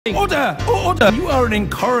Order! Order! You are an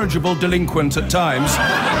incorrigible delinquent at times.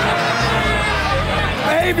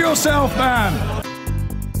 Behave yourself, man!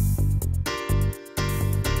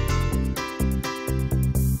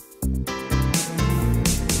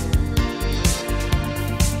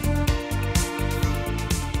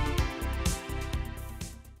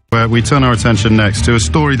 Where we turn our attention next to a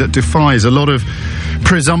story that defies a lot of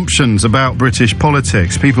presumptions about British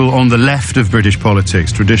politics. People on the left of British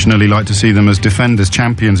politics traditionally like to see them as defenders,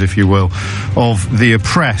 champions, if you will, of the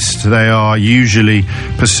oppressed. They are usually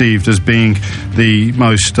perceived as being the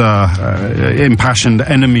most impassioned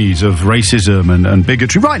enemies of racism and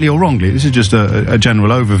bigotry, rightly or wrongly. This is just a general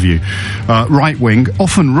overview. Right-wing,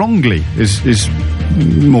 often wrongly, is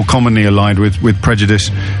more commonly aligned with prejudice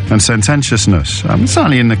and sententiousness.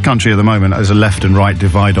 Certainly in the country at the moment, there's a left and right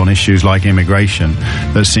divide on issues like immigration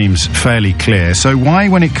that seems fairly clear. So why,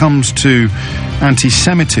 when it comes to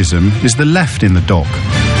anti-Semitism, is the left in the dock?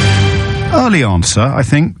 Early answer, I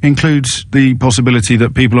think, includes the possibility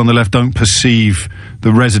that people on the left don't perceive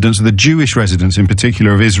the residents, the Jewish residents in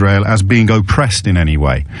particular of Israel, as being oppressed in any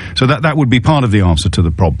way. So that would be part of the answer to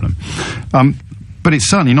the problem. But it's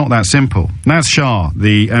certainly not that simple. Naz Shah,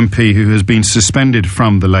 the MP who has been suspended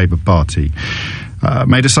from the Labour Party,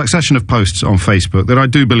 made a succession of posts on Facebook that I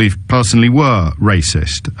do believe personally were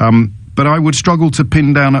racist. But I would struggle to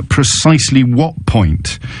pin down at precisely what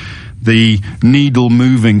point the needle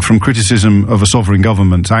moving from criticism of a sovereign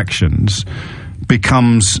government's actions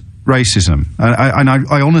becomes racism. And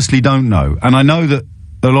I honestly don't know. And I know that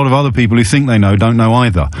a lot of other people who think they know don't know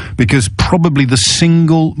either, because probably the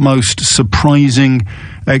single most surprising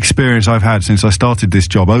experience I've had since I started this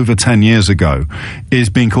job over 10 years ago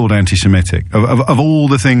is being called anti-Semitic. Of all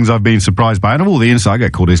the things I've been surprised by, and of all the insults, I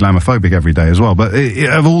get called Islamophobic every day as well, but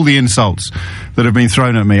of all the insults that have been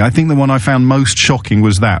thrown at me, I think the one I found most shocking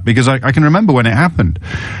was that, because I can remember when it happened.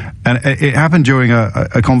 And it happened during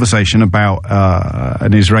a conversation about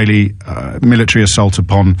an Israeli military assault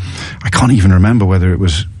upon, I can't even remember whether it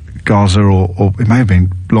was Gaza or it may have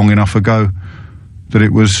been long enough ago that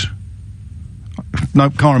it was,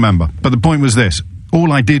 no, can't remember. But the point was this: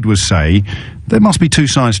 all I did was say, there must be two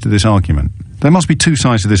sides to this argument. There must be two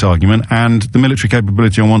sides to this argument, and the military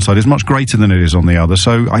capability on one side is much greater than it is on the other.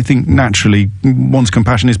 So I think naturally one's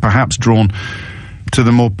compassion is perhaps drawn to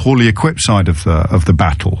the more poorly equipped side of the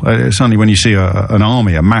battle. Certainly when you see an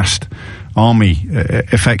army, a massed army,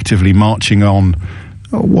 effectively marching on,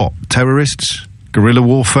 terrorists, guerrilla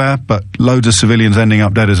warfare, but loads of civilians ending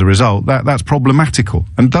up dead as a result, that's problematical.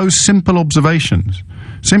 And those simple observations,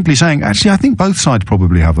 simply saying, actually, I think both sides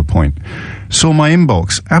probably have a point, saw my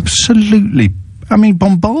inbox absolutely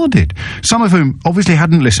bombarded. Some of whom obviously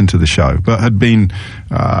hadn't listened to the show, but had been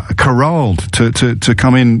corralled to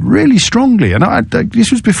come in really strongly. And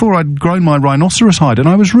this was before I'd grown my rhinoceros hide, and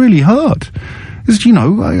I was really hurt. Because,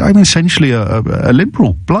 I'm essentially a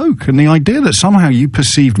liberal bloke, and the idea that somehow you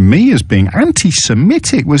perceived me as being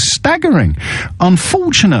anti-Semitic was staggering.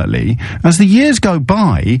 Unfortunately, as the years go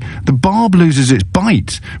by, the barb loses its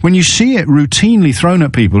bite. When you see it routinely thrown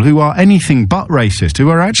at people who are anything but racist, who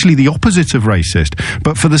are actually the opposite of racist,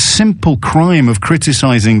 but for the simple crime of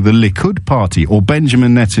criticising the Likud party or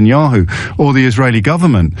Benjamin Netanyahu or the Israeli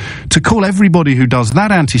government, to call everybody who does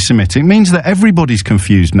that anti-Semitic means that everybody's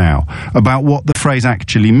confused now about what the phrase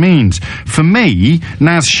actually means. For me,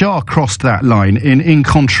 Naz Shah crossed that line in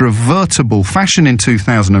incontrovertible fashion in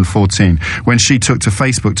 2014 when she took to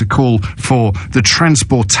Facebook to call for the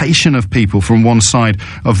transportation of people from one side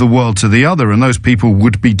of the world to the other, and those people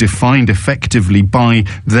would be defined effectively by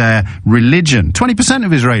their religion. 20%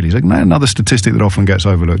 of Israelis, another statistic that often gets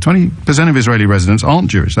overlooked, 20% of Israeli residents aren't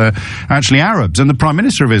Jewish, they're actually Arabs, and the Prime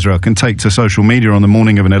Minister of Israel can take to social media on the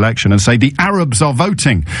morning of an election and say, the Arabs are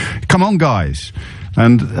voting, come on guys.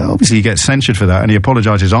 And obviously he gets censured for that and he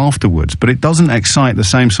apologises afterwards, but it doesn't excite the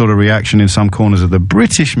same sort of reaction in some corners of the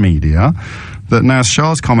British media that Naz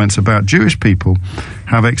Shah's comments about Jewish people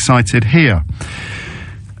have excited here.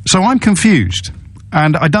 So I'm confused,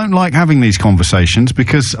 and I don't like having these conversations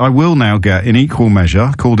because I will now get in equal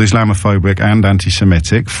measure called Islamophobic and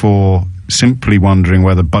anti-Semitic for simply wondering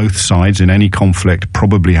whether both sides in any conflict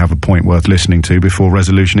probably have a point worth listening to before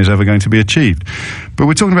resolution is ever going to be achieved. But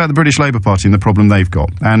we're talking about the British Labour Party and the problem they've got.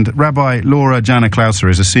 And Rabbi Laura Jana Klauser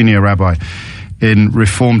is a senior rabbi in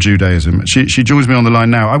Reform Judaism. She joins me on the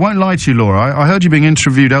line now. I won't lie to you, Laura. I heard you being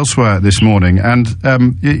interviewed elsewhere this morning, and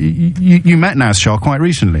you met Naz Shah quite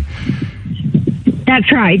recently. That's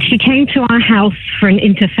right. She came to our house for an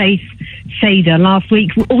interfaith Seder last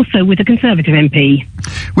week, also with a Conservative MP.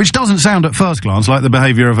 Which doesn't sound at first glance like the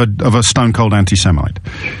behaviour of a stone-cold anti-Semite.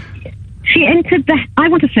 She entered I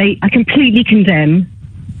want to say, I completely condemn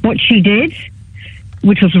what she did,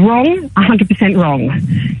 which was wrong, 100% wrong,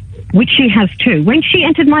 which she has too. When she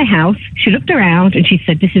entered my house, she looked around and she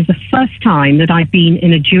said, "This is the first time that I've been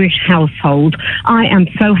in a Jewish household. I am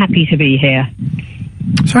so happy to be here."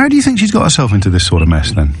 So how do you think she's got herself into this sort of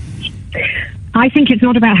mess then? I think it's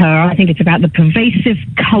not about her. I think it's about the pervasive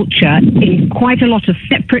culture in quite a lot of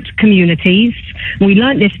separate communities. We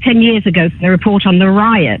learnt this 10 years ago from the report on the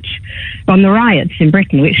riots in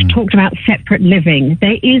Britain, which talked about separate living.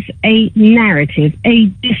 There is a narrative, a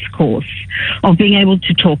discourse of being able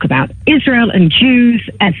to talk about Israel and Jews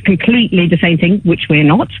as completely the same thing, which we're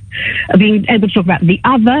not, of being able to talk about the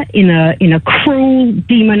other in a cruel,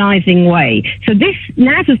 demonizing way. So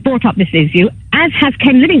Naz has brought up this issue, as has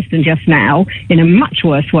Ken Livingstone just now, in a much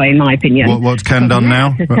worse way, in my opinion. What's Ken done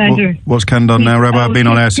now? What's Ken done now, Rabbi? I've been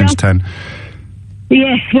on air since 10.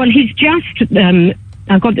 Yes, well, he's just...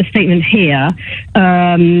 I've got the statement here.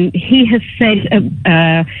 He has said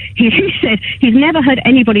he said he's never heard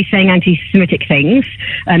anybody saying anti-Semitic things,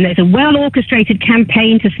 and there's a well-orchestrated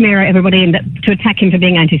campaign to smear everybody and to attack him for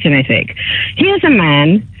being anti-Semitic. Here's a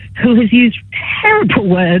man who has used terrible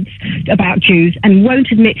words about Jews and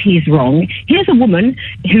won't admit he's wrong. Here's a woman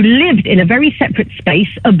who lived in a very separate space,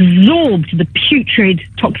 absorbed the putrid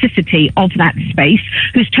toxicity of that space,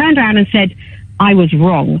 who's turned around and said, "I was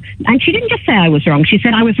wrong." And she didn't just say I was wrong, she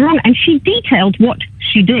said I was wrong, and she detailed what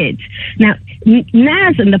she did. Now,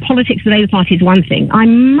 Naz and the politics of the Labour Party is one thing.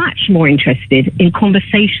 I'm much more interested in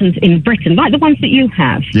conversations in Britain, like the ones that you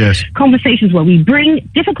have. Yes. Conversations where we bring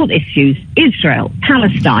difficult issues, Israel,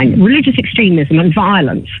 Palestine, religious extremism and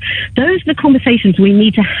violence. Those are the conversations we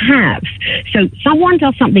need to have. So someone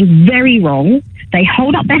does something very wrong, they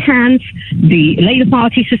hold up their hands, the Labour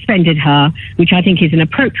Party suspended her, which I think is an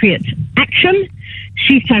appropriate action.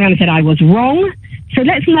 She's turned around and said, "I was wrong." So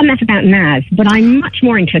let's learn that about Naz, but I'm much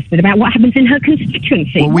more interested about what happens in her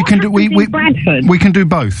constituency. Well, we can do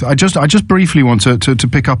both. I just briefly want to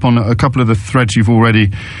pick up on a couple of the threads you've already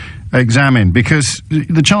examined, because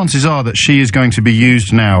the chances are that she is going to be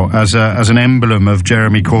used now as an emblem of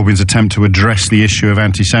Jeremy Corbyn's attempt to address the issue of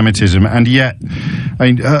anti-Semitism, and yet, I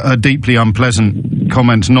mean, her deeply unpleasant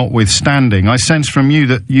comments notwithstanding, I sense from you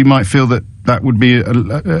that you might feel that would be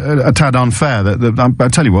a tad unfair. I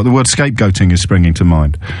tell you what, the word scapegoating is springing to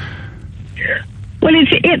mind. Well,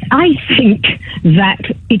 I think that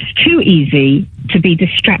it's too easy to be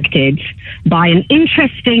distracted by an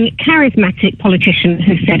interesting, charismatic politician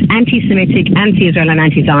who said anti-Semitic, anti-Israel and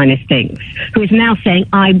anti-Zionist things, who is now saying,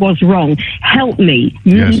 "I was wrong, help me,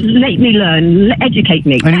 yes. Let me learn, educate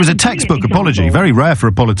me." And it was a textbook apology, very rare for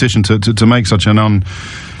a politician to make such an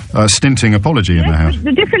stinting apology in the House.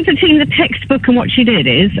 The difference between the textbook and what she did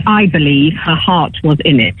is, I believe, her heart was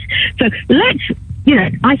in it. So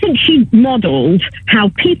I think she modelled how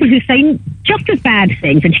people who say just as bad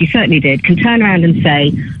things, and she certainly did, can turn around and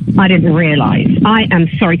say, "I didn't realise, I am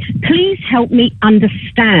sorry, please help me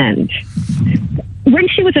understand." When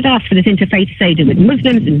she was asked for this interfaith Seder with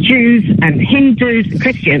Muslims and Jews and Hindus and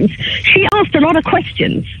Christians, she asked a lot of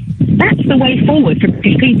questions. That's the way forward for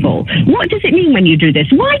British people. What does it mean when you do this?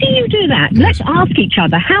 Why do you do that? Let's ask each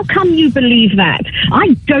other, how come you believe that?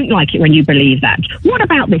 I don't like it when you believe that. What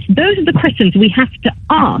about this? Those are the questions we have to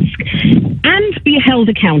ask and be held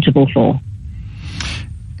accountable for.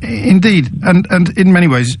 Indeed, and in many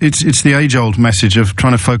ways, it's the age-old message of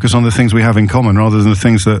trying to focus on the things we have in common rather than the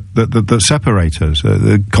things that separate us,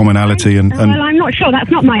 the commonality and... Well, I'm not sure. That's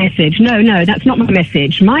not my message. No, that's not my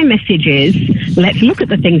message. My message is, let's look at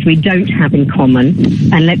the things we don't have in common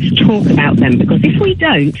and let's talk about them, because if we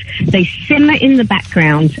don't, they simmer in the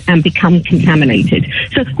background and become contaminated.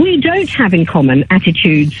 So we don't have in common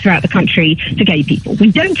attitudes throughout the country to gay people. We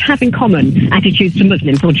don't have in common attitudes to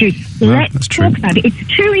Muslims or Jews. Let's talk about it. It's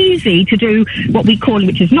too easy to do what we call,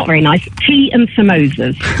 which is not very nice, tea and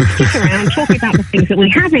samosas. Sit around talking about the things that we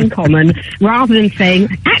have in common rather than saying,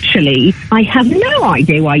 actually, I have no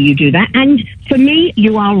idea why you do that, and for me,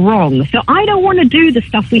 you are wrong. So I don't want to do the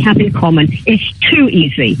stuff we have in common. It's too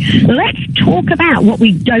easy. Let's talk about what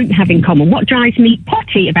we don't have in common. What drives me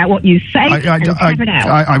potty about what you say and have it out.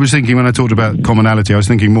 I was thinking, when I talked about commonality, I was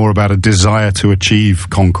thinking more about a desire to achieve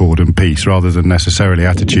concord and peace rather than necessarily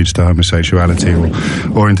attitudes to homosexuality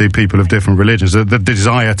or indeed people of different religions. The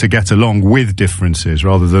desire to get along with differences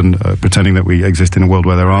rather than pretending that we exist in a world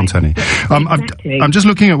where there aren't any. Exactly. I'm just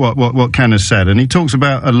looking at what Ken has said, and he talks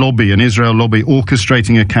about a lobby, an Israel lobby,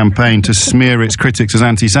 orchestrating a campaign to smear its critics as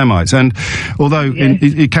anti-Semites. And although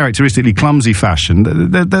in characteristically clumsy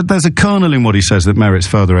fashion, there's a kernel in what he says that merits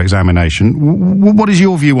further examination. What is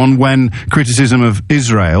your view on when criticism of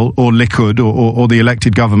Israel or Likud or the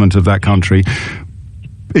elected government of that country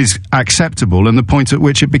is acceptable and the point at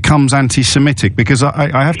which it becomes anti-Semitic? Because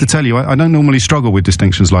I have to tell you, I don't normally struggle with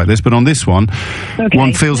distinctions like this, but on this one,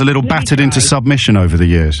 one feels a little battered into submission over the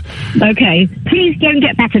years. Okay, please don't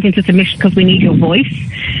get battered into submission because we need your voice.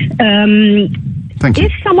 Thank you.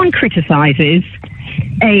 If someone criticises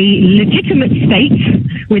a legitimate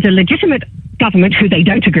state with a legitimate government who they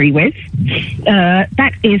don't agree with,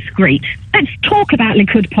 that is great. Let's talk about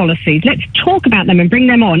Likud policies. Let's talk about them and bring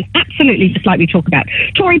them on. Absolutely, just like we talk about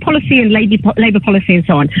Tory policy and Labour policy and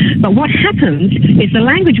so on. But what happens is the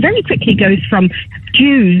language very quickly goes from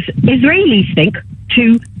Jews, Israelis think,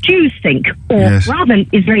 to Jews think, or rather than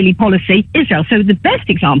Israeli policy, Israel. So the best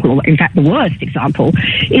example, in fact the worst example,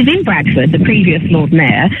 is in Bradford. The previous Lord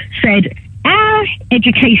Mayor said, our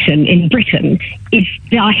education in Britain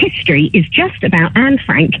our history is just about Anne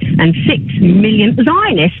Frank and 6 million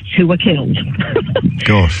Zionists who were killed.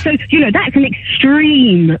 Gosh. So, that's an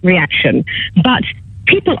extreme reaction. But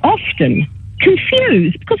people often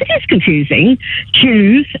confuse, because it is confusing,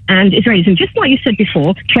 Jews and Israelis. And just like you said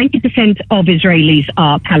before, 20% of Israelis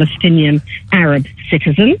are Palestinian Arab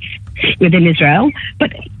citizens within Israel.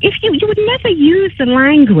 But if you would never use the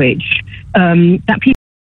language that people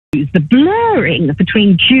use, the blurring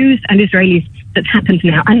between Jews and Israelis that's happened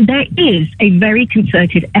now. And there is a very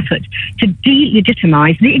concerted effort to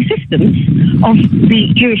delegitimize the existence of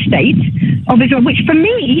the Jewish state of Israel, which for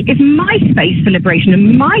me is my space for liberation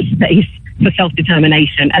and my space for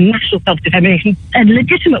self-determination and national self-determination, a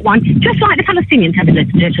legitimate one, just like the Palestinians have a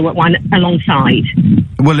legitimate one alongside.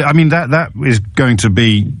 Well, I mean, that is going to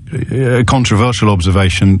be a controversial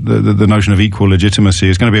observation. The notion of equal legitimacy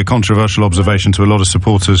is going to be a controversial observation to a lot of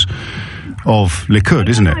supporters of Likud,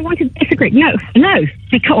 isn't it? I want to disagree. No,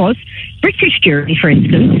 because British Jewry, for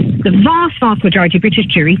instance, the vast majority of British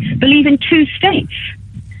Jewry believe in two states.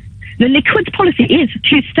 The Likud's policy is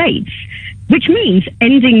two states, which means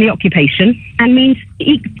ending the occupation and means...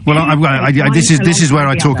 This is where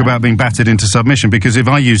I talk about being battered into submission, because if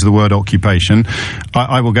I use the word occupation,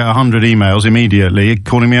 I will get 100 emails immediately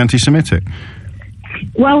calling me anti-Semitic.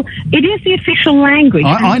 Well, it is the official language.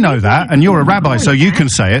 I know that, and you're a rabbi, so you can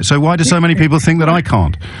say it, so why do so many people think that I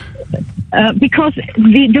can't? Because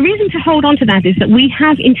the reason to hold on to that is that we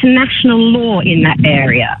have international law in that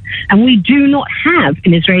area, and we do not have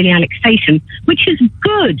an Israeli annexation, which is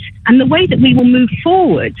good. And the way that we will move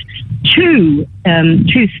forward to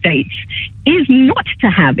two states is not to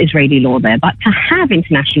have Israeli law there, but to have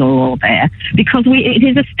international law there, because it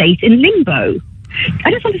is a state in limbo.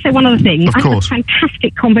 I just want to say one other thing. I had a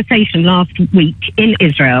fantastic conversation last week in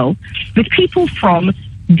Israel with people from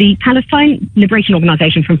the Palestine Liberation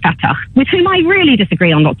Organization, from Fatah, with whom I really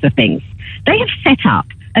disagree on lots of things. They have set up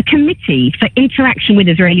a committee for interaction with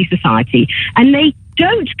Israeli society, and they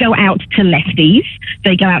don't go out to lefties,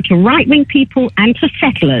 they go out to right-wing people and to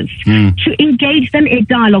settlers to engage them in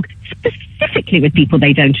dialogue, specifically with people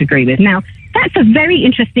they don't agree with. Now, that's a very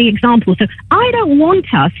interesting example. So I don't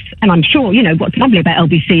want us, and I'm sure, what's lovely about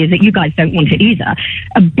LBC is that you guys don't want it either,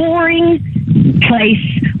 a boring place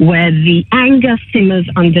where the anger simmers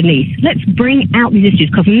underneath. Let's bring out these issues,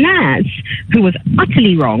 because Naz, who was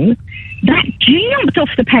utterly wrong, that jumped off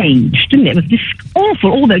the page, didn't it? It was just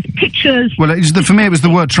awful, all those pictures. Well, for me, it was the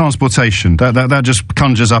word transportation. That just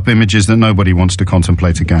conjures up images that nobody wants to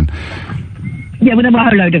contemplate again. Yeah, well, there were a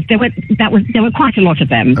whole load of... There were quite a lot of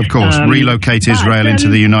them. Of course, relocate Israel into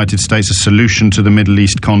the United States, a solution to the Middle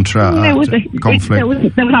East conflict. There was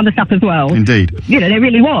other stuff as well. Indeed. There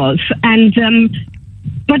really was. And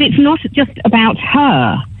but it's not just about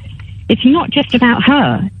her. It's not just about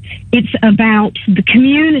her. It's about the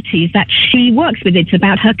communities that she works with. It's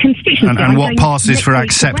about her constituency. And what passes for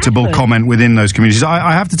acceptable comment within those communities.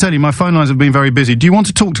 I have to tell you, my phone lines have been very busy. Do you want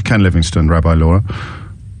to talk to Ken Livingstone, Rabbi Laura?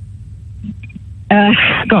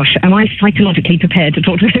 Gosh, am I psychologically prepared to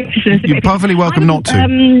talk to him? You're perfectly welcome not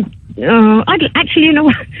to.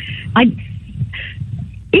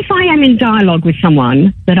 If I am in dialogue with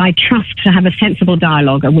someone that I trust to have a sensible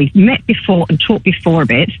dialogue, and we've met before and talked before a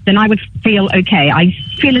bit, then I would feel okay. I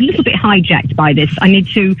feel a little bit hijacked by this. I need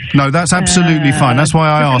to... No, that's absolutely fine. That's why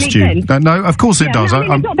I asked you. No, of course it does.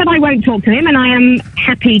 It's not that I won't talk to him, and I am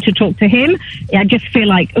happy to talk to him. I just feel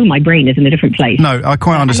like, my brain is in a different place. No, I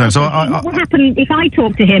quite understand. So what will happen if I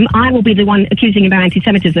talk to him? I will be the one accusing him of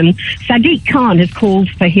anti-Semitism. Sadiq Khan has called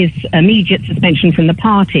for his immediate suspension from the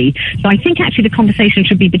party. So I think actually the conversation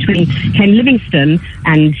should be between Ken Livingstone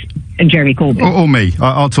and Jeremy Corbyn. Or me.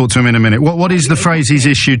 I'll talk to him in a minute. What is the phrase he's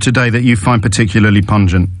issued today that you find particularly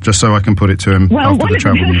pungent, just so I can put it to him after the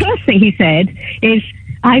travel news? The first thing he said is,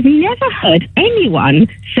 I've never heard anyone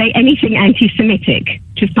say anything anti-Semitic,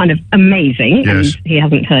 which is kind of amazing, yes. and he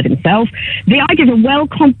hasn't heard himself. The idea of a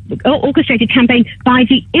well-orchestrated campaign by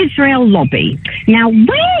the Israel lobby. Now,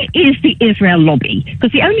 where is the Israel lobby?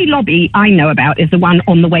 Because the only lobby I know about is the one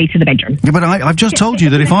on the way to the bedroom. Yeah, but I've just told you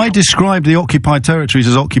that if I described the occupied territories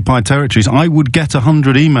as occupied territories, I would get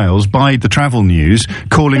 100 emails by the Travel News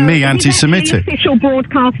calling me anti-Semitic. The official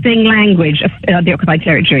broadcasting language of the occupied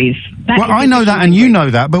territories. Well, I know that, and you know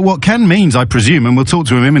that, but what Ken means, I presume, and we'll talk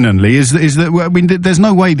to him imminently, is that I mean, there's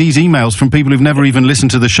no way these emails from people who've never even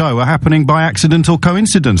listened to the show are happening by accident or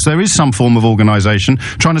coincidence. There is some form of organisation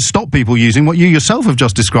trying to stop people using what you yourself have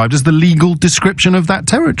just described as the legal description of that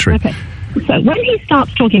territory. Okay. So when he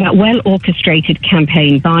starts talking about well-orchestrated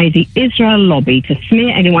campaign by the Israel lobby to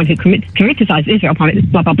smear anyone who criticizes Israel,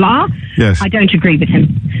 blah, blah, blah, yes. I don't agree with him.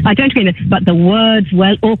 I don't agree with him. But the words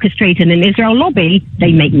well-orchestrated in Israel lobby,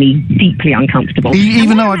 they make me deeply uncomfortable.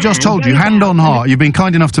 Even though I've just told you, hand on heart, you've been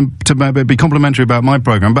kind enough to be complimentary about my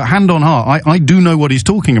programme, but hand on heart, I do know what he's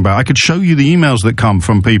talking about. I could show you the emails that come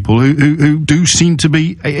from people who do seem to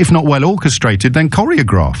be, if not well-orchestrated, then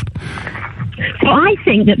choreographed. So I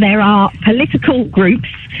think that there are political groups,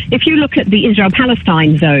 if you look at the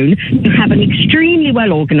Israel-Palestine zone, who have an extremely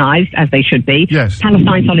well-organised, as they should be, yes.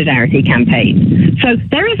 Palestine Solidarity campaign. So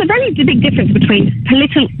there is a very big difference between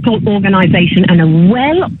political organisation and a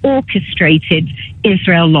well-orchestrated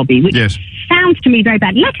Israel lobby, which yes. sounds to me very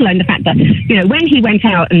bad, let alone the fact that, you know, when he went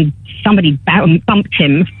out and somebody bumped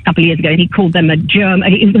him a couple of years ago and he called them a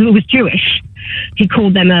German, who was Jewish, he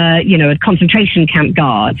called them a concentration camp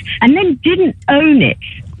guard, and then didn't own it.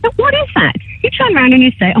 But what is that? You turn around and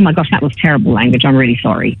you say, oh my gosh, that was terrible language, I'm really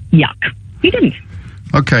sorry. Yuck. He didn't.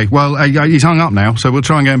 Okay, well, he's hung up now, so we'll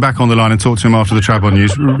try and get him back on the line and talk to him after the Travel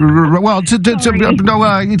News. Well,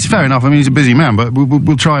 it's fair enough. I mean, he's a busy man, but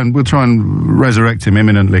we'll try and resurrect him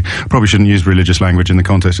imminently. Probably shouldn't use religious language in the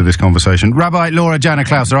context of this conversation. Rabbi Laura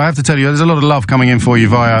Jana-Klauser, I have to tell you, there's a lot of love coming in for you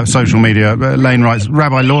via social media. Lane writes,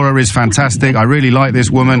 Rabbi Laura is fantastic. I really like this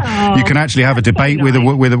woman. You can actually have a debate with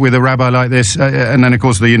a rabbi like this, and then of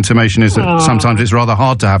course the intimation is that sometimes it's rather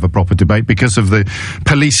hard to have a proper debate because of the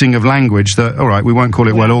policing of language. That all right, we won't call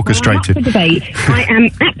it well orchestrated. I'm up for debate. I am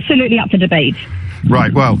absolutely up for debate.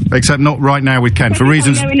 Right, well, except not right now with Ken, for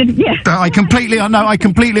reasons I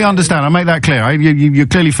completely understand. I make that clear. You're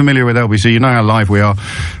clearly familiar with LBC. You know how live we are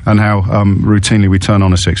and how routinely we turn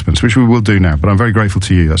on a sixpence, which we will do now. But I'm very grateful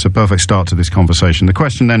to you. That's a perfect start to this conversation. The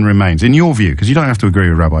question then remains, in your view, because you don't have to agree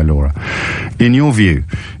with Rabbi Laura, in your view,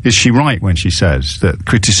 is she right when she says that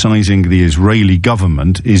criticising the Israeli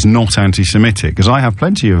government is not anti-Semitic? Because I have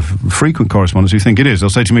plenty of frequent correspondents who think it is.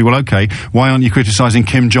 They'll say to me, well, okay, why aren't you criticising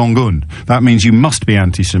Kim Jong-un? That means you must be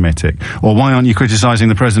anti-Semitic. Or why aren't you criticising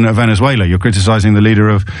the president of Venezuela? You're criticising the leader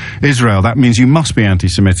of Israel. That means you must be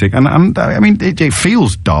anti-Semitic. And I mean, it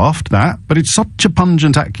feels daft, that, but it's such a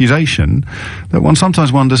pungent accusation that one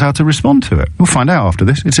sometimes wonders how to respond to it. We'll find out after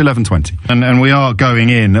this. It's 11:20. And we are going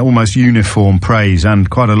in almost uniform praise and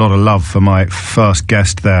quite a lot of love for my first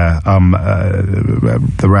guest there,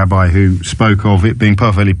 the rabbi who spoke of it being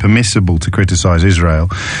perfectly permissible to criticise Israel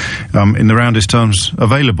in the roundest terms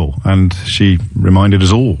available. And she reminded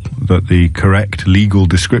us all that the correct legal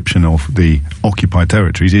description of the occupied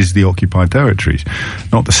territories is the occupied territories,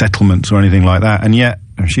 not the settlements or anything like that. And yet,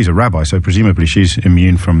 she's a rabbi, so presumably she's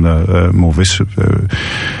immune from the more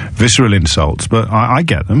visceral insults. But I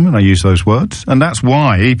get them, and I use those words. And that's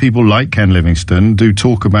why people like Ken Livingstone do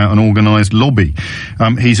talk about an organised lobby.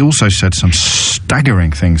 He's also said some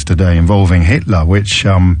staggering things today involving Hitler, which...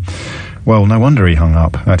 well, no wonder he hung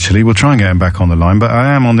up, actually. We'll try and get him back on the line, but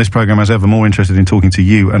I am on this programme as ever more interested in talking to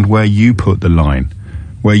you and where you put the line.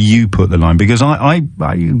 Because I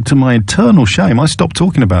to my eternal shame, I stopped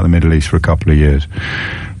talking about the Middle East for a couple of years.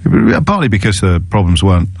 Partly because the problems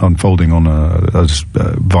weren't unfolding on as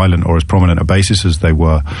violent or as prominent a basis as they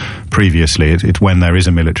were previously. It's when there is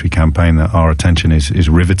a military campaign that our attention is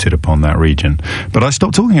riveted upon that region. But I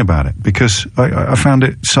stopped talking about it because I found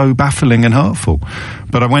it so baffling and hurtful.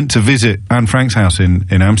 But I went to visit Anne Frank's house in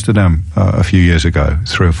Amsterdam a few years ago,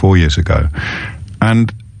 3 or 4 years ago,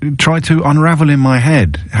 and try to unravel in my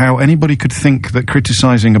head how anybody could think that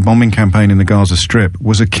criticising a bombing campaign in the Gaza Strip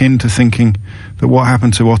was akin to thinking that what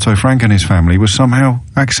happened to Otto Frank and his family was somehow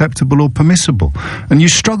acceptable or permissible. And you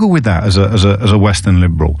struggle with that as a Western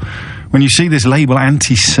liberal. When you see this label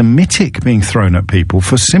anti-Semitic being thrown at people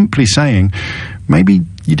for simply saying, maybe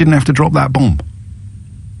you didn't have to drop that bomb.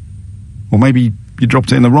 Or maybe you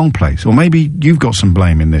dropped it in the wrong place. Or maybe you've got some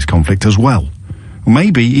blame in this conflict as well. Or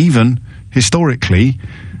maybe even, historically,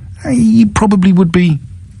 you probably would be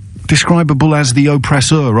describable as the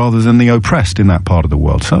oppressor rather than the oppressed in that part of the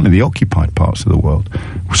world, certainly the occupied parts of the world.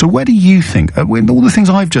 So where do you think, with all the things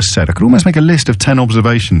I've just said, I could almost make a list of 10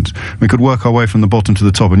 observations. We could work our way from the bottom to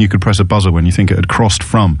the top, and you could press a buzzer when you think it had crossed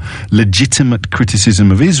from legitimate criticism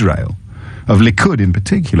of Israel, of Likud in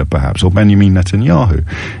particular perhaps, or Benjamin Netanyahu,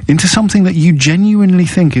 into something that you genuinely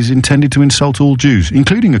think is intended to insult all Jews,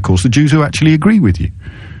 including, of course, the Jews who actually agree with you.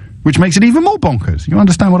 Which makes it even more bonkers. You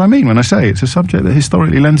understand what I mean when I say it's a subject that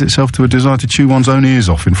historically lends itself to a desire to chew one's own ears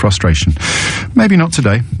off in frustration. Maybe not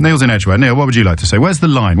today. Neil's in Edgware. Neil, what would you like to say? Where's the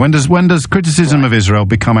line? When does criticism of Israel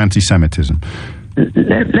become anti-Semitism?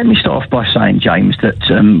 Let me start off by saying, James, that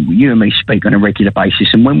you and me speak on a regular basis,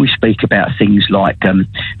 and when we speak about things like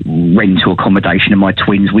rental accommodation and my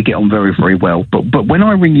twins, we get on very, very well. But when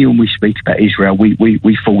I ring you and we speak about Israel,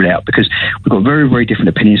 we fall out because we've got very, very different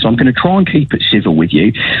opinions. So I'm going to try and keep it civil with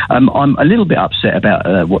you. I'm a little bit upset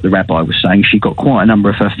about what the rabbi was saying. She got quite a number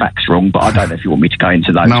of her facts wrong, but I don't know if you want me to go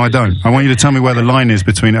into those. No, I don't. I want you to tell me where the line is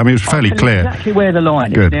between... I mean, it's fairly clear. Exactly where the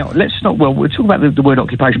line Good. is. Now, let's not... Well, we'll talk about the word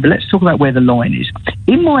occupation, but let's talk about where the line is.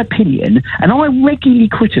 In my opinion, and I regularly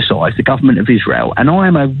criticise the government of Israel, and I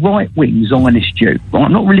am a right-wing Zionist Jew. Right?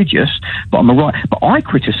 I'm not religious, but I'm a right... But I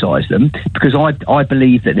criticise them because I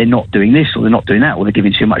believe that they're not doing this or they're not doing that or they're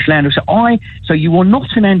giving too much land. So you are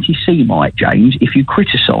not an anti-Semite, James, if you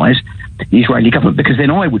criticise the Israeli government, because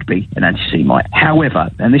then I would be an anti-Semite. However,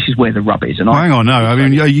 and this is where the rub is... And hang on, no. I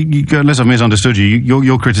mean, unless I've misunderstood you,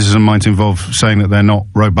 your criticism might involve saying that they're not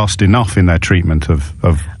robust enough in their treatment of...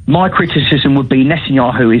 My criticism would be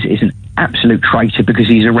Netanyahu is an absolute traitor because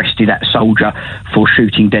he's arrested that soldier for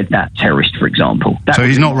shooting dead that terrorist, for example. So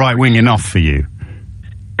he's not right-wing enough for you?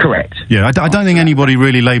 Correct. Yeah, I don't think anybody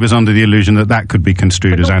really labours under the illusion that could be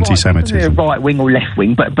construed as anti-Semitism. Right-wing or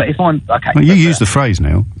left-wing, but if I'm... Okay. Well, you use the phrase,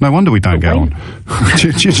 Neil. No wonder we don't get on.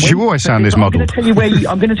 You always sound this muddled.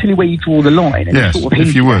 I'm going to tell you where you draw the line. And yes, sort of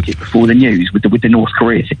if you would. It before the news with the North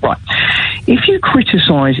Korea thing. Right. If you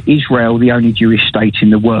criticise Israel, the only Jewish state in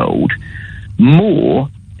the world, more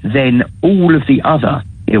than all of the other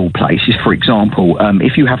ill places, for example,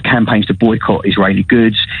 if you have campaigns to boycott Israeli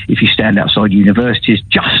goods, if you stand outside universities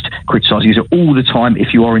just criticising Israel all the time,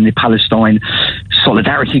 if you are in the Palestine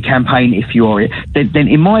solidarity campaign, if you are, then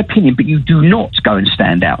in my opinion, but you do not go and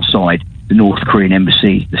stand outside the North Korean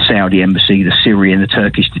embassy, the Saudi embassy, the Syrian, the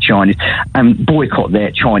Turkish, the Chinese, and boycott their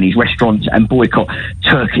Chinese restaurants and boycott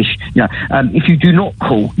Turkish. If you do not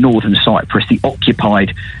call Northern Cyprus the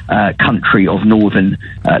occupied country of Northern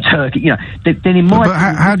Turkey, then in my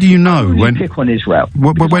opinion, how do you know when pick on Israel?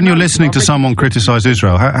 When you're listening to someone criticise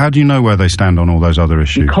Israel, how do you know where they stand on all those other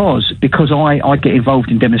issues? Because I get involved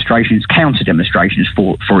in demonstrations, counter demonstrations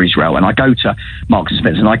for Israel, and I go to Marks and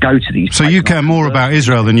Spencer and I go to these. So you care more about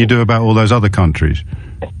Israel than you do about all those other countries?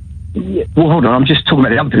 Yeah, well, hold on, I'm just talking about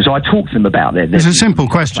the other countries. I talk to them about their... It's a simple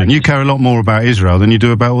question. You care a lot more about Israel than you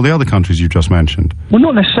do about all the other countries you've just mentioned. Well,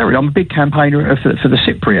 not necessarily. I'm a big campaigner for the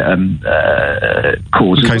Cypriot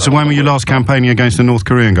cause. Okay, so when were you last campaigning against the North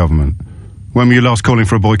Korean government? When were you last calling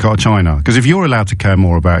for a boycott of China? Because if you're allowed to care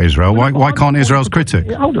more about Israel, why can't Israel's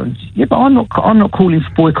critics? Hold on. Yeah, but I'm not calling for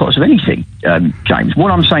boycotts of anything, James.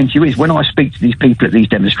 What I'm saying to you is when I speak to these people at these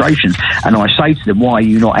demonstrations and I say to them, why are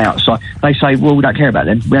you not outside? They say, well, we don't care about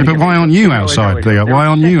them. But why aren't you outside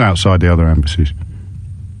the other embassies?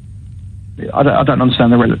 I don't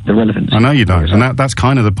understand the relevance. I know you don't, and that's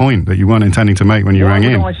kind of the point that you weren't intending to make when you rang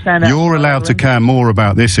in. You're allowed to care more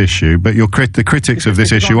about this issue, but the critics of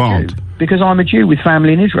this issue aren't. Because I'm a Jew with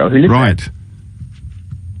family in Israel who live there. Right.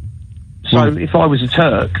 So if I was a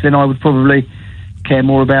Turk, then I would probably care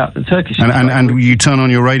more about the Turkish. And you turn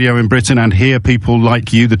on your radio in Britain and hear people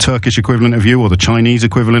like you, the Turkish equivalent of you, or the Chinese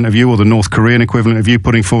equivalent of you, or the North Korean equivalent of you,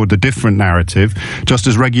 putting forward the different narrative just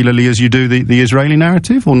as regularly as you do the Israeli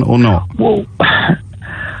narrative, or not? Well,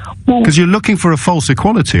 because you're looking for a false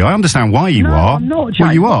equality. I understand why you are. I'm not, James.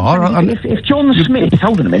 Well, you are. If John Smith,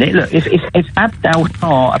 hold on a minute, look, if Abd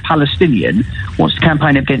al-Fattah, a Palestinian, wants to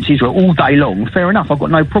campaign against Israel all day long, fair enough, I've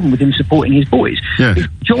got no problem with him supporting his boys. Yeah. If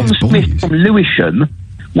John Smith from Lewisham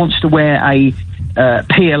wants to wear a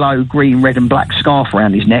PLO green, red and black scarf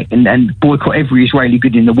around his neck and boycott every Israeli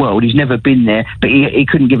good in the world. He's never been there, but he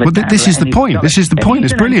couldn't give a damn. This is the point. This is the point.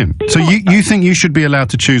 It's brilliant. So you think you should be allowed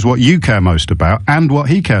to choose what you care most about and what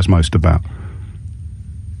he cares most about?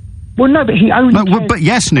 Well, no, but he only... No, but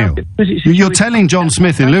yes, Neil. You're telling John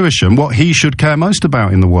Smith in Lewisham what he should care most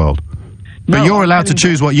about in the world. But you're allowed to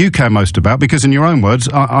choose what you care most about because, in your own words,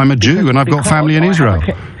 I'm a Jew and I've got family in Israel.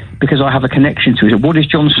 because I have a connection to Israel. What is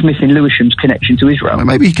John Smith in Lewisham's connection to Israel? Well,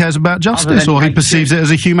 maybe he cares about justice, or he perceives it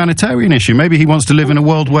as a humanitarian issue. Maybe he wants to live in a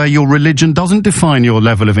world where your religion doesn't define your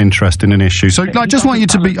level of interest in an issue. So I just want you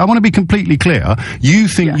to be, I want to be completely clear. You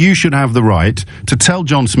think you should have the right to tell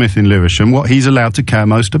John Smith in Lewisham what he's allowed to care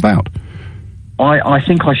most about? I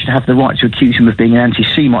think I should have the right to accuse him of being an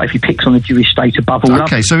anti-Semite if he picks on the Jewish state above all.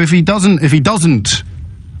 Okay, so if he doesn't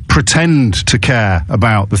pretend to care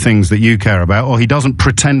about the things that you care about, or he doesn't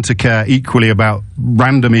pretend to care equally about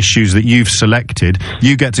random issues that you've selected,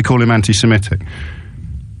 you get to call him anti-Semitic.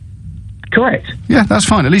 Correct. Yeah, that's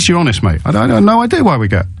fine. At least you're honest, mate. I have no idea why we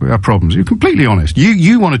have problems. You're completely honest.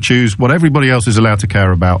 You want to choose what everybody else is allowed to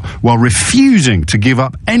care about while refusing to give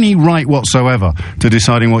up any right whatsoever to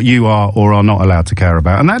deciding what you are or are not allowed to care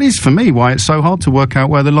about. And that is, for me, why it's so hard to work out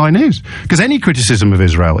where the line is. Because any criticism of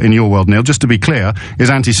Israel, in your world, Neil, just to be clear, is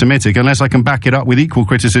anti-Semitic, unless I can back it up with equal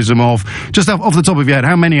criticism of, just off the top of your head,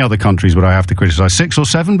 how many other countries would I have to criticise? 6 or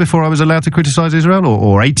 7 before I was allowed to criticise Israel?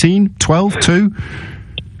 Or 18? 12? 2?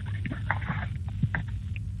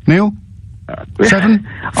 Neil? 7?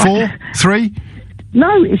 4? 3?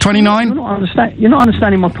 No, it's 29? You're not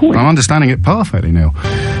understanding my point. I'm understanding it perfectly, Neil.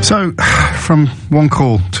 So, from one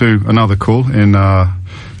call to another call, in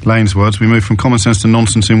Lane's words, we move from common sense to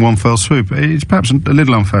nonsense in one fell swoop. It's perhaps a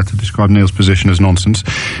little unfair to describe Neil's position as nonsense.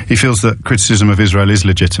 He feels that criticism of Israel is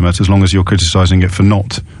legitimate as long as you're criticising it for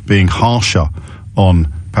not being harsher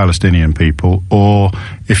on Palestinian people, or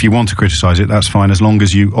if you want to criticise it, that's fine, as long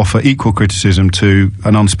as you offer equal criticism to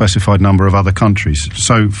an unspecified number of other countries.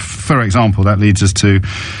 So, for example, that leads us to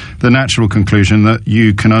the natural conclusion that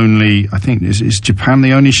you can only, I think, is Japan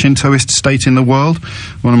the only Shintoist state in the world?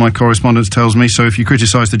 One of my correspondents tells me. So if you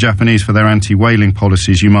criticise the Japanese for their anti-whaling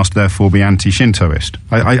policies, you must therefore be anti-Shintoist.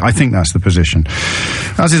 I think that's the position.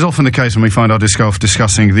 As is often the case when we find ourselves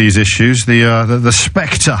discussing these issues, the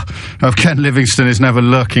spectre of Ken Livingstone is never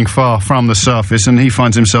lurking far from the surface, and he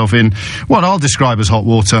finds himself in what I'll describe as hot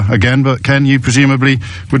water again, but Ken, you presumably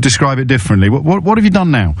would describe it differently. What have you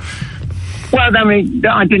done now? Well, I mean,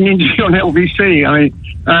 I did an interview on LBC,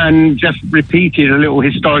 and just repeated a little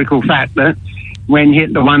historical fact that when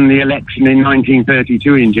Hitler won the election in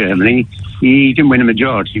 1932 in Germany, he didn't win a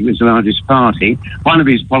majority, it was the largest party. One of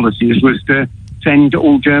his policies was to send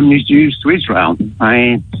all Germany's Jews to Israel.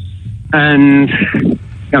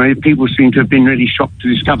 People seem to have been really shocked to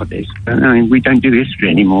discover this. We don't do history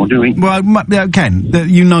anymore, do we? Well, Ken,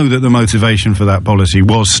 you know that the motivation for that policy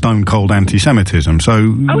was stone-cold anti-Semitism.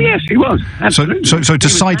 So, oh yes, it was. Absolutely. So to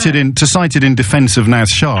cite it in defence of Naz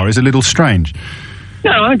Shah is a little strange.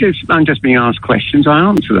 No, I'm just being asked questions. I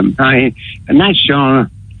answer them. Naz Shah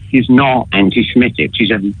is not anti-Semitic. She's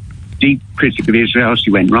a deep critic of Israel. She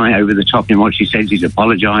went right over the top in what she said. She's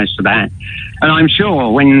apologised for that, and I'm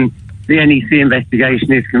sure when the NEC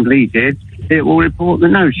investigation is completed, it will report that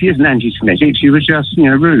no, she isn't anti-Semitic, she was just,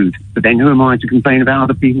 rude. But then who am I to complain about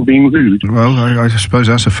other people being rude? Well, I suppose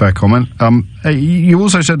that's a fair comment. You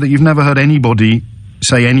also said that you've never heard anybody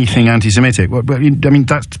say anything anti-Semitic. I mean,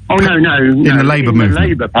 that's... Oh, no. In the Labour movement. The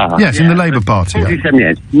Labour Party. Yes, in the Labour Party. 47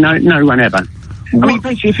 years. No one ever.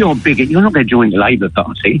 Basically, if you're a bigot, you're not going to join the Labour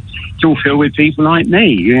Party. It's all filled with people like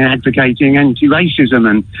me, advocating anti-racism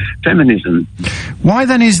and feminism. Why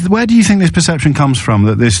then where do you think this perception comes from,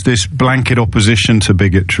 that this blanket opposition to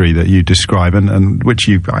bigotry that you describe, and which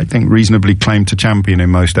you, I think, reasonably claim to champion in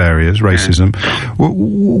most areas, racism,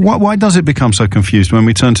 why does it become so confused when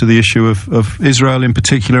we turn to the issue of Israel in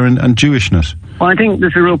particular and Jewishness? Well, I think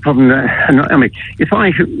there's a real problem if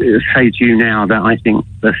I say to you now that I think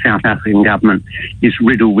the South African government is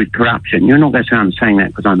riddled with corruption, you're not going to say I'm saying that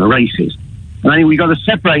because I'm a racist. And I think we've got to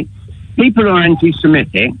separate people who are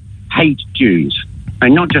anti-Semitic hate Jews.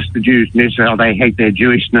 And not just the Jews in Israel, they hate their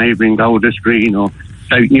Jewish neighbour in Golders Green or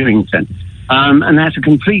Stoke Newington. And that's a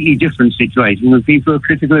completely different situation when people are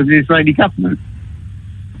critical of the Israeli government.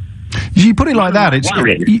 You put it like that,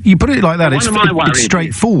 it's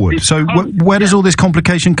straightforward. So where does all this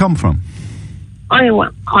complication come from? I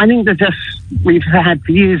think that we've had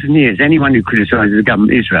for years and years, anyone who criticises the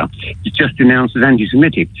government of Israel is just denounced as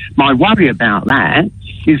anti-Semitic. My worry about that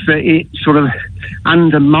is that it sort of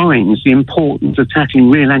undermines the importance of tackling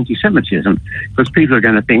real anti-Semitism, because people are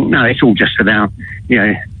going to think, no, it's all just about,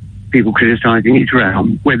 people criticising Israel,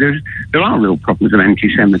 where there are real problems of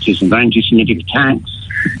anti-Semitism, anti-Semitic attacks,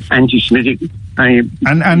 anti-Semitic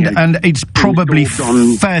And it's probably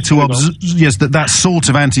fair to yes, that sort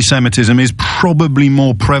of anti-Semitism is probably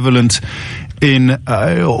more prevalent in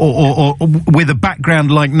or with a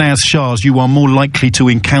background like Naz Shah's. You are more likely to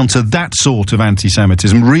encounter that sort of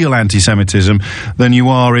anti-Semitism, real anti-Semitism, than you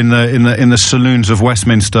are in the saloons of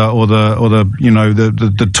Westminster or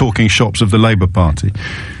the talking shops of the Labour Party.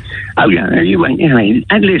 Oh, yeah,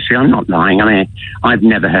 at least I'm not lying. I mean, I've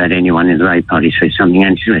never heard anyone in the Labour Party say something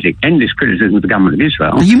anti-Semitic. Endless criticism of the government of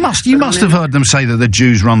Israel. You must have heard them say that the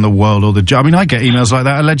Jews run the world, or I mean, I get emails like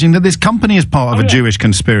that alleging that this company is part of a Jewish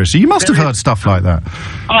conspiracy. You must have heard stuff like that.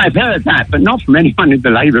 I've heard that, but not from anyone in the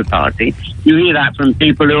Labour Party. You hear that from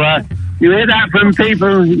people who are... You hear that from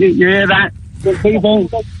people... You hear that from people...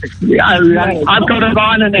 I've got a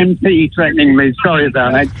violent MP threatening me. Sorry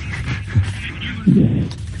about that.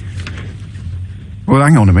 Well,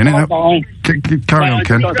 hang on a minute. Carry on,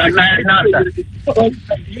 Ken. Are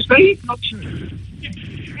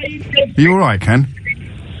you all right, Ken?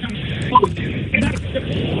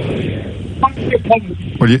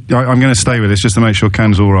 Well, I'm going to stay with this just to make sure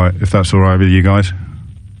Ken's all right, if that's all right with you guys.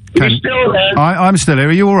 Ken, you're still there? I'm still here.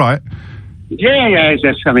 Are you all right? Yeah. It's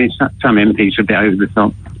just, I mean, some MPs are a bit over the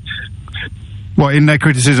top. What, in their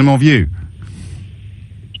criticism of you?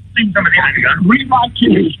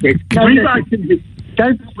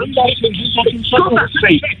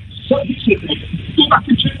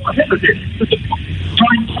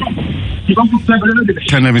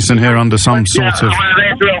 Ken Livingstone here under some sort of... There's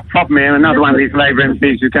a real problem here. Another one of these Labour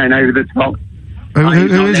MPs who's going over the top. Who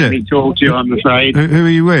is it? Let me talk to you, I'm afraid. Who are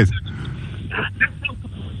you with?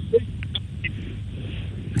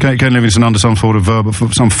 Ken Livingstone under some form of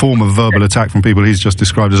verbal attack from people he's just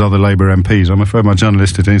described as other Labour MPs. I'm afraid my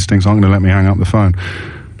journalistic instincts aren't going to let me hang up the phone.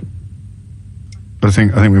 But I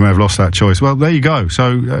think we may have lost that choice. Well, there you go.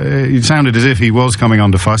 So it sounded as if he was coming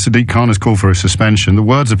under fire. Sadiq Khan has called for a suspension. The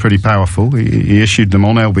words are pretty powerful. He issued them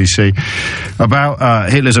on LBC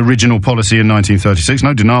about Hitler's original policy in 1936.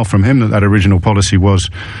 No denial from him that original policy was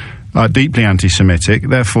deeply anti-Semitic.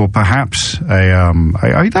 Therefore, perhaps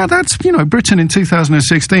that's Britain in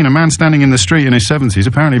 2016. A man standing in the street in his 70s,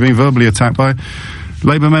 apparently being verbally attacked by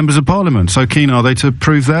Labour members of Parliament. So keen are they to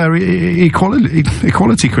prove their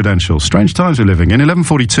equality credentials. Strange times we're living in.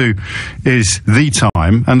 11:42 is the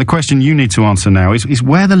time, and the question you need to answer now is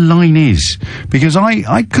where the line is. Because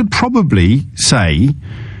I could probably say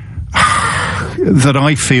that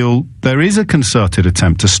I feel there is a concerted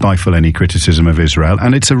attempt to stifle any criticism of Israel,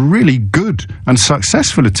 and it's a really good and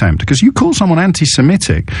successful attempt, because you call someone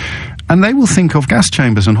anti-Semitic and they will think of gas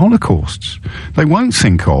chambers and holocausts. They won't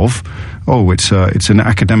think of, it's an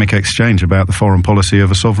academic exchange about the foreign policy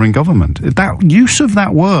of a sovereign government. That use of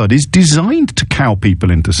that word is designed to cow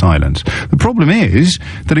people into silence. The problem is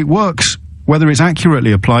that it works whether it's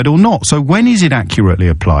accurately applied or not. So when is it accurately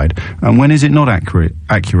applied, and when is it not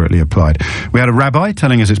accurately applied? We had a rabbi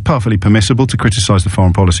telling us it's perfectly permissible to criticise the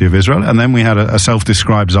foreign policy of Israel, and then we had a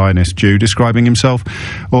self-described Zionist Jew describing himself,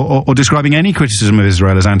 or describing any criticism of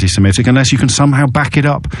Israel as anti-Semitic, unless you can somehow back it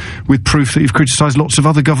up with proof that you've criticised lots of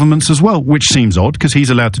other governments as well, which seems odd, because he's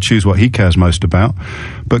allowed to choose what he cares most about.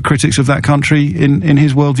 But critics of that country, in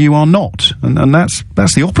his worldview, are not. And that's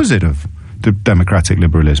the opposite of democratic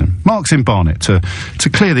liberalism. Mark's in Barnet to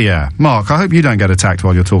clear the air. Mark, I hope you don't get attacked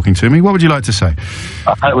while you're talking to me. What would you like to say?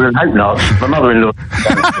 I would hope not. My mother-in-law.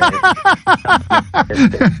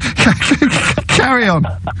 Carry on.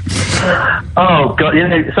 Oh, God.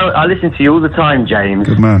 So I listen to you all the time, James.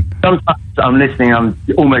 Good man. Sometimes I'm listening, I'm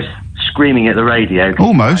almost screaming at the radio.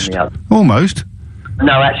 Almost?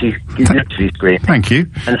 No, actually, literally screaming. Thank you.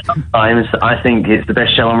 And sometimes I think it's the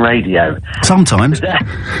best show on radio. Sometimes.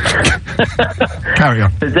 Carry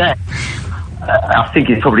on. Today, I think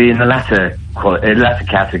it's probably in the latter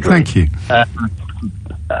category. Thank you.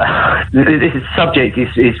 This subject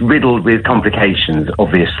is riddled with complications,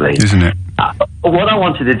 obviously. Isn't it? What I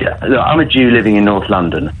wanted to do, look, I'm a Jew living in North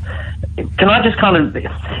London. Can I just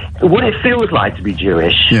what it feels like to be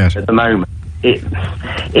Jewish at the moment,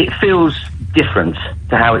 it feels different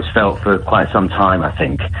to how it's felt for quite some time, I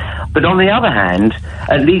think. But on the other hand,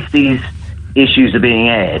 at least these issues are being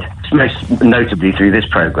aired, most notably through this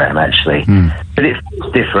programme, actually. But it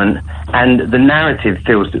feels different, and the narrative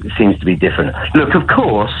seems to be different. Look, of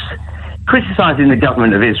course, criticising the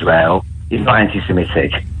government of Israel is not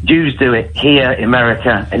anti-Semitic. Jews do it here, in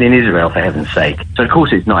America, and in Israel, for heaven's sake. So, of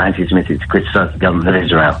course, it's not anti-Semitic to criticise the government of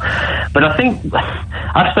Israel. But I think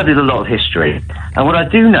I've studied a lot of history, and what I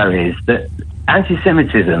do know is that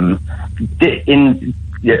anti-Semitism, in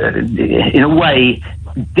a way,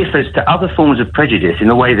 differs to other forms of prejudice in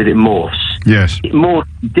the way that it morphs. Yes. It morphs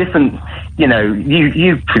different,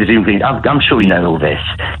 you presumably, I'm sure you know all this.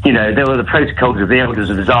 There were the protocols of the Elders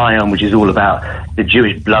of Zion, which is all about the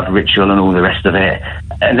Jewish blood ritual and all the rest of it.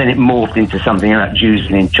 And then it morphed into something about Jews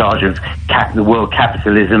being in charge of the world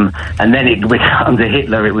capitalism. And then under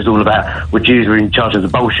Hitler, it was all about Jews were in charge of the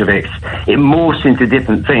Bolsheviks. It morphs into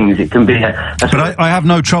different things. It can be But I have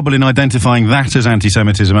no trouble in identifying that as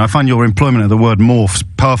anti-Semitism. I find your employment of the word morphs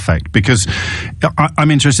perfect, because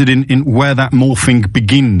I'm interested in where that morphing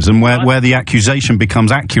begins and where the accusation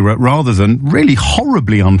becomes accurate rather than really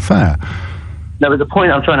horribly unfair. No, but the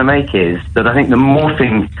point I'm trying to make is that I think the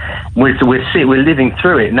morphing, we're living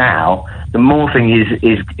through it now. The morphing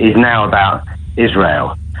is now about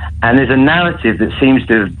Israel, and there's a narrative that seems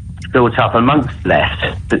to have built up amongst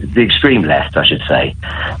left, the extreme left, I should say,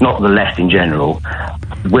 not the left in general,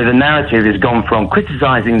 where the narrative has gone from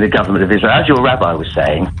criticising the government of Israel, as your rabbi was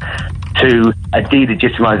saying, to a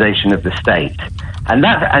delegitimization of the state. And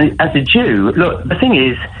as a Jew, look, the thing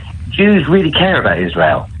is, Jews really care about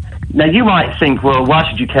Israel. Now, you might think, well, why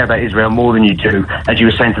should you care about Israel more than you do, as you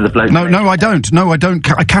were saying to the bloke? No, I don't. No, I don't.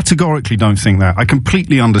 I categorically don't think that. I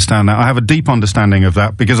completely understand that. I have a deep understanding of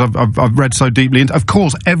that because I've read so deeply into. Of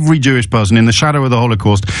course, every Jewish person in the shadow of the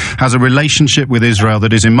Holocaust has a relationship with Israel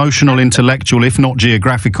that is emotional, intellectual, if not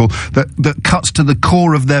geographical, that cuts to the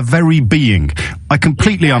core of their very being. I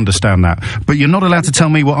completely understand that. But you're not allowed to tell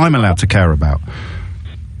me what I'm allowed to care about.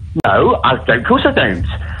 No, I don't. Of course I don't.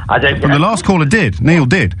 I don't. Well, the last caller did. Neil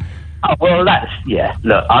did. Oh, well,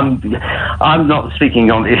 look, I'm not speaking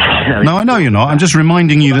on this. No, I know you're not. I'm just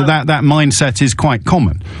reminding you that mindset is quite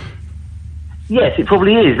common. Yes, it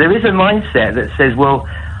probably is. There is a mindset that says, well,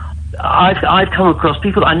 I've come across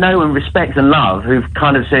people I know and respect and love who've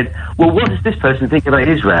kind of said, well, what does this person think about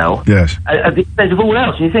Israel? Yes. At the expense of all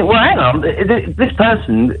else. And you think, well, hang on, this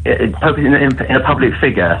person, in a public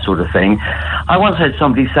figure sort of thing, I once heard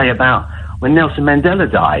somebody say about when Nelson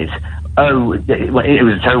Mandela died, oh, it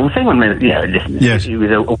was a terrible thing when, yes. He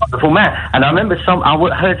was a wonderful man. And I remember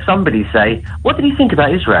I heard somebody say, what did he think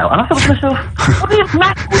about Israel? And I thought to myself, what does it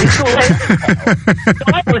matter what he thought about Israel? So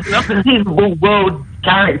I was an unbelievable world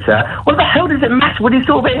character. What the hell does it matter what he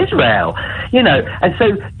thought about Israel? And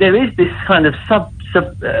so there is this kind of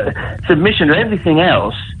submission of everything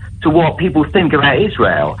else to what people think about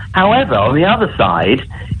Israel. However, on the other side,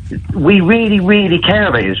 we really, really care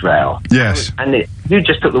about Israel. Yes. And you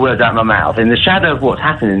just took the words out of my mouth. In the shadow of what's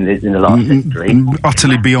happened in the last history,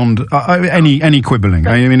 utterly beyond any quibbling.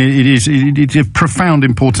 I mean, it's of profound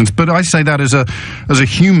importance. But I say that as a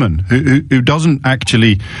human who doesn't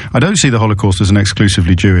actually. I don't see the Holocaust as an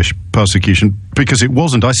exclusively Jewish persecution, because it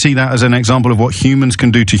wasn't. I see that as an example of what humans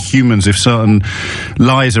can do to humans if certain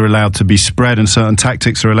lies are allowed to be spread and certain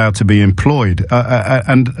tactics are allowed to be employed.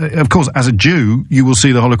 And of course, as a Jew, you will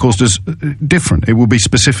see the Holocaust as different. It will be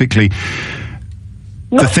specifically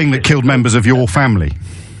the thing that killed members of your family.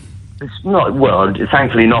 It's not, well,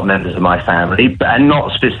 thankfully not members of my family, and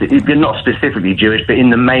not specifically Jewish, but in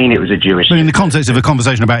the main it was a Jewish... But in the context of a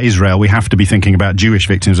conversation about Israel, we have to be thinking about Jewish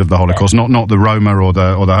victims of the Holocaust, not the Roma or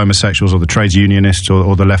the homosexuals or the trades unionists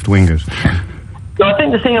or the left-wingers. So I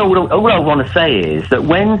think the thing all I want to say is that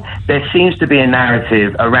when there seems to be a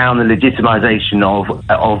narrative around the legitimization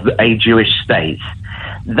of a Jewish state,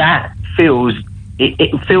 that feels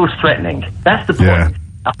threatening. That's the point. Yeah.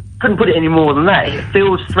 I couldn't put it any more than that. It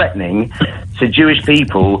feels threatening to Jewish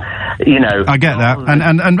people, I get that,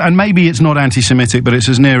 and maybe it's not anti-Semitic, but it's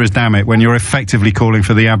as near as damn it when you're effectively calling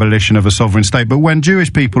for the abolition of a sovereign state. But when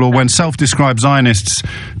Jewish people or when self-described Zionists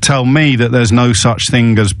tell me that there's no such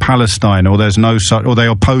thing as Palestine, or there's no such, or they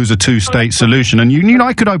oppose a two-state solution, and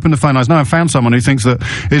I could open the phone lines. Now I've found someone who thinks that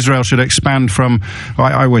Israel should expand from,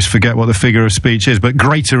 I always forget what the figure of speech is, but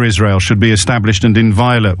Greater Israel should be established and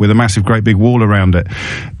inviolate with a massive, great big wall around it.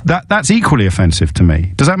 That's equally offensive to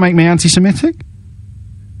me. Does that make me anti-Semitic?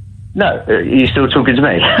 No, you're still talking to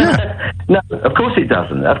me. Yeah. No, of course it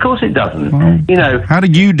doesn't. Of course it doesn't. Well, how do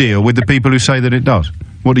you deal with the people who say that it does?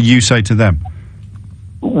 What do you say to them?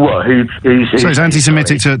 What? So it's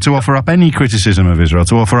anti-Semitic to offer up any criticism of Israel,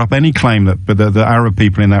 to offer up any claim that the Arab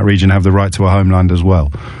people in that region have the right to a homeland as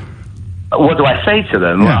well. What do I say to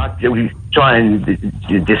them? Yeah. Well, we try and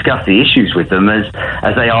discuss the issues with them as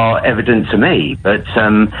they are evident to me. But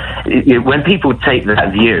when people take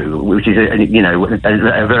that view, which is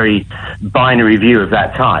a very binary view of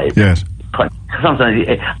that type, yes, Sometimes,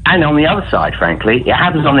 and on the other side, frankly, it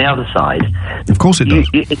happens on the other side. Of course it does.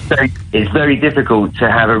 It's very difficult to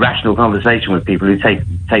have a rational conversation with people who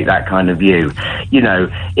take that kind of view. You know,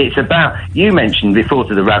 it's about, you mentioned before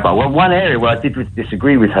to the rabbi, well, one area where I did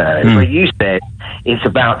disagree with her is where you said it's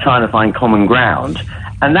about trying to find common ground.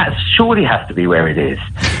 And that surely has to be where it is,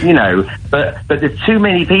 you know. But there's too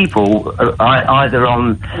many people either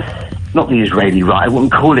on, not the Israeli right, I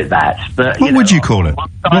wouldn't call it that. But what would you call it?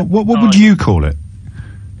 What would you call it?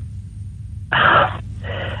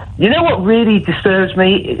 You know what really disturbs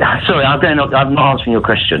me? Sorry, I'm not answering your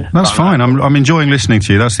question. That's fine. I'm enjoying listening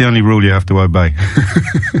to you. That's the only rule you have to obey.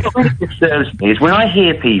 What really disturbs me is when I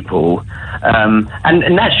hear people, and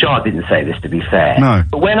Nat Shah didn't say this, to be fair. No.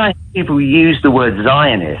 But when I hear people use the word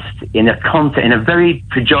Zionist in a very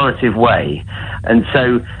pejorative way, and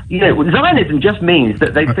so, you know, Zionism just means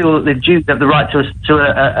that they feel that the Jews have the right to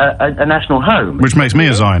a national home. Which makes me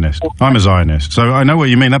a Zionist. I'm a Zionist. So I know what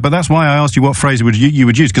you mean. But that's why I asked you what phrase you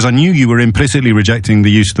would use, because I knew you were implicitly rejecting the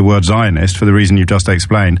use of the word Zionist for the reason you just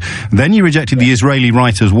explained. Then you rejected the Israeli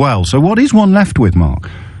right as well. So what is one left with, Mark?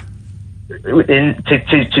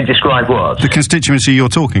 To describe what? The constituency you're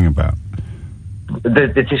talking about.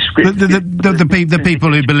 The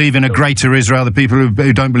people who believe in a greater Israel, the people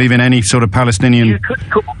who don't believe in any sort of Palestinian... You could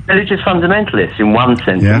call religious fundamentalists in one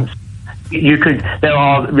sentence. Yeah. There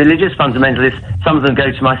are religious fundamentalists, some of them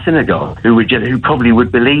go to my synagogue, who probably would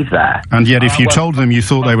believe that. And yet if you told them you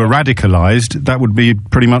thought they were radicalised, that would be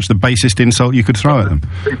pretty much the basest insult you could throw at them.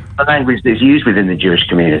 The language that's used within the Jewish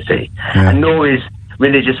community, and nor is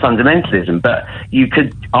religious fundamentalism, but you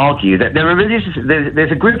could argue that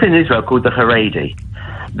there's a group in Israel called the Haredi.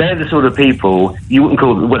 They're the sort of people you wouldn't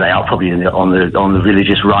call them, well, they are probably on the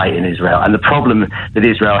religious right in Israel. And the problem that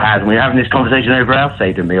Israel has, and we were having this conversation over our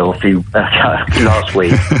Seder meal last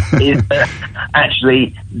week, is that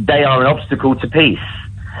actually they are an obstacle to peace.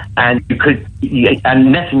 And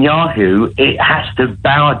and Netanyahu, it has to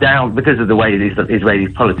bow down because of the way Israeli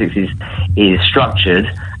politics is structured.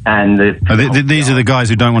 And these are the guys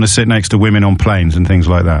who don't want to sit next to women on planes and things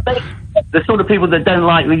like that. The sort of people that don't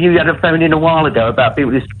like, you had a phone in a while ago about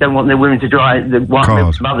people who don't want their women to drive, want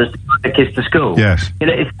their mothers to drive their kids to school. Yes. You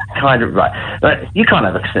know, it's kind of right. But you can't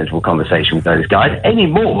have a sensible conversation with those guys any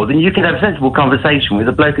more than you can have a sensible conversation with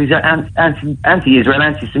a bloke who's anti-Israel,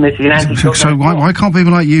 anti-Semitic, and anti-God. So why can't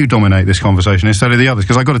people like you dominate this conversation instead of the others?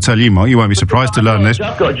 Because I've got to tell you, Mark, you won't be surprised to learn this.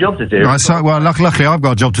 I've got a job to do. Luckily, I've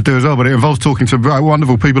got a job to do as well, but it involves talking to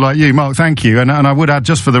wonderful people like you. Mark, thank you. And I would add,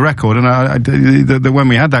 just for the record, that when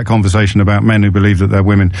we had that conversation about men who believe that their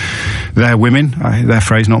women, their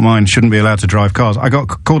phrase, not mine, shouldn't be allowed to drive cars, I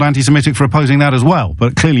got called anti-Semitic for opposing that as well,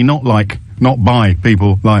 but clearly not by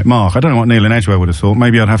people like Mark. I don't know what Neil and Edgware would have thought.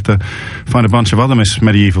 Maybe I'd have to find a bunch of other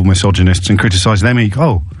medieval misogynists and criticise them.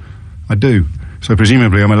 Oh, I do. So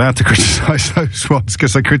presumably I'm allowed to criticise those ones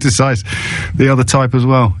because I criticise the other type as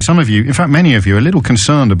well. Some of you, in fact many of you, are a little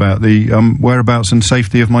concerned about the whereabouts and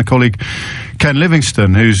safety of my colleague Ken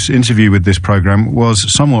Livingstone, whose interview with this programme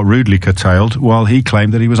was somewhat rudely curtailed while he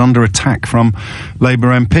claimed that he was under attack from Labour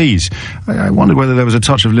MPs. I wondered whether there was a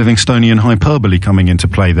touch of Livingstonian hyperbole coming into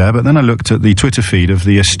play there, but then I looked at the Twitter feed of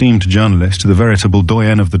the esteemed journalist, the veritable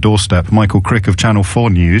doyen of the doorstep, Michael Crick of Channel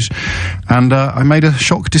 4 News, and I made a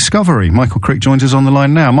shock discovery. Michael Crick joins us on the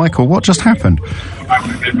line now. Michael, what just happened?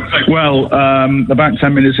 Well, about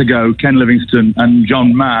 10 minutes ago, Ken Livingstone and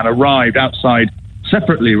John Mann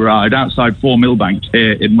separately arrived outside 4 Millbank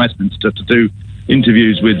here in Westminster to do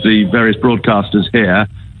interviews with the various broadcasters here,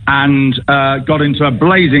 and got into a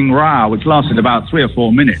blazing row which lasted about 3 or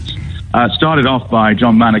 4 minutes. Started off by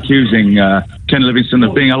John Mann accusing Ken Livingstone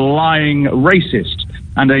of being a lying racist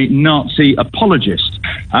and a Nazi apologist,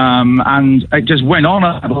 and it just went on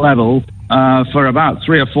at that level for about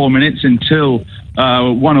 3 or 4 minutes until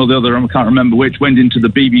one or the other, I can't remember which, went into the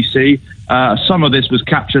BBC. Some of this was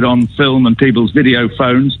captured on film and people's video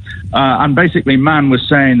phones, and basically Mann was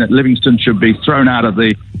saying that Livingstone should be thrown off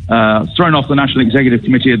the National Executive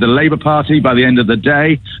Committee of the Labour Party by the end of the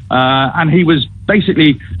day, and he was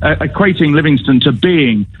basically equating Livingstone to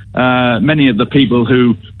being many of the people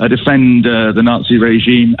who defend the Nazi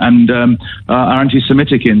regime and are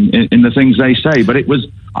anti-Semitic in the things they say. But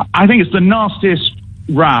I think it's the nastiest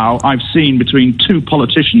row I've seen between two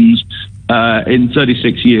politicians in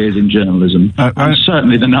 36 years in journalism, and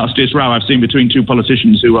certainly the nastiest row I've seen between two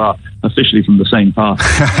politicians who are officially from the same party.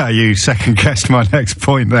 You second-guessed my next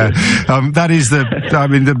point there. That is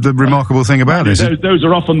the remarkable thing about this. Those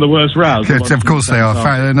are often the worst rows. Of course they are.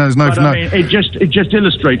 I mean, it just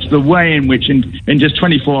illustrates the way in which in just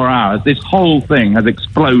 24 hours this whole thing has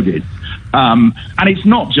exploded. And it's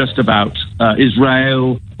not just about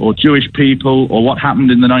Israel or Jewish people or what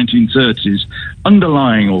happened in the 1930s,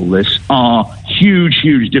 underlying all this are huge,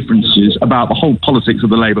 huge differences about the whole politics of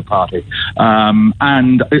the Labour Party.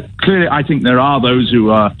 Clearly, I think there are those who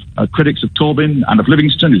are critics of Corbyn and of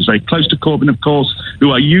Livingstone, who's very close to Corbyn, of course,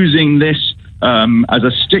 who are using this as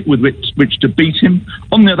a stick with which to beat him.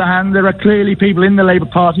 On the other hand, there are clearly people in the Labour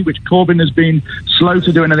Party, which Corbyn has been slow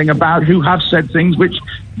to do anything about, who have said things which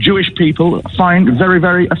Jewish people find very,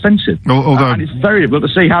 very offensive. And it's very difficult to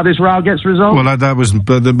see how this row gets resolved. Well, that was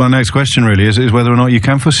my next question, really, is whether or not you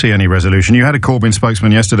can foresee any resolution. You had a Corbyn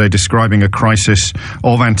spokesman yesterday describing a crisis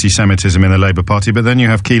of anti-Semitism in the Labour Party, but then you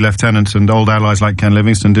have key lieutenants and old allies like Ken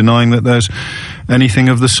Livingstone denying that there's anything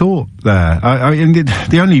of the sort there.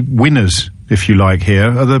 The only winners, if you like, here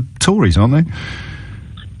are the Tories, aren't they?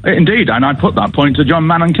 Indeed, and I put that point to John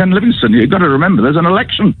Mann and Ken Livingstone. You've got to remember there's an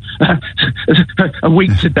election a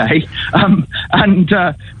week today,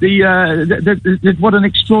 what an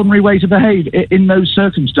extraordinary way to behave in those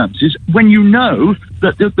circumstances when you know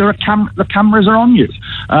that the cameras are on you.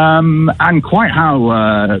 And quite how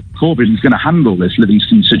Corbyn's going to handle this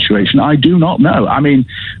Livingstone situation, I do not know. I mean,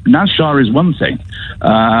 Naz Shah is one thing,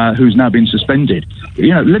 who's now been suspended.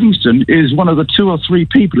 You know, Livingstone is one of the 2 or 3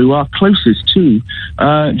 people who are closest to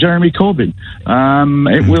Jeremy Corbyn.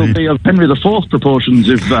 It will be of Henry IV proportions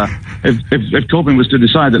if Corbyn was to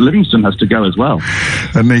decide that Livingstone has to go as well.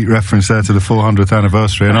 A neat reference there to the 400th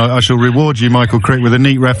anniversary, and I shall reward you, Michael Crick, with a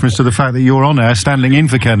neat reference to the fact that you're on air standing in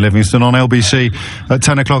for Ken Livingstone on LBC at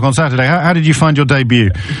 10 o'clock on Saturday. How did you find your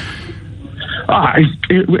debut?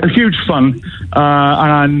 Huge fun,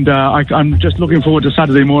 and I'm just looking forward to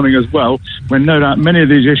Saturday morning as well, when no doubt many of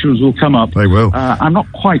these issues will come up. They will.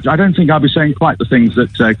 I don't think I'll be saying quite the things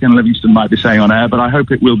that Ken Livingstone might be saying on air, but I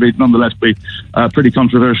hope it will nonetheless be pretty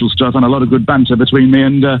controversial stuff and a lot of good banter between me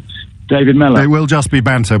and David Mellor. It will just be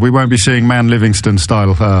banter. We won't be seeing Man Livingstone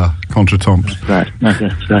style contretemps. Right. Okay.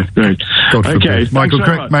 Great. God forbid. Michael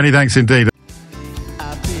Crick, many thanks indeed.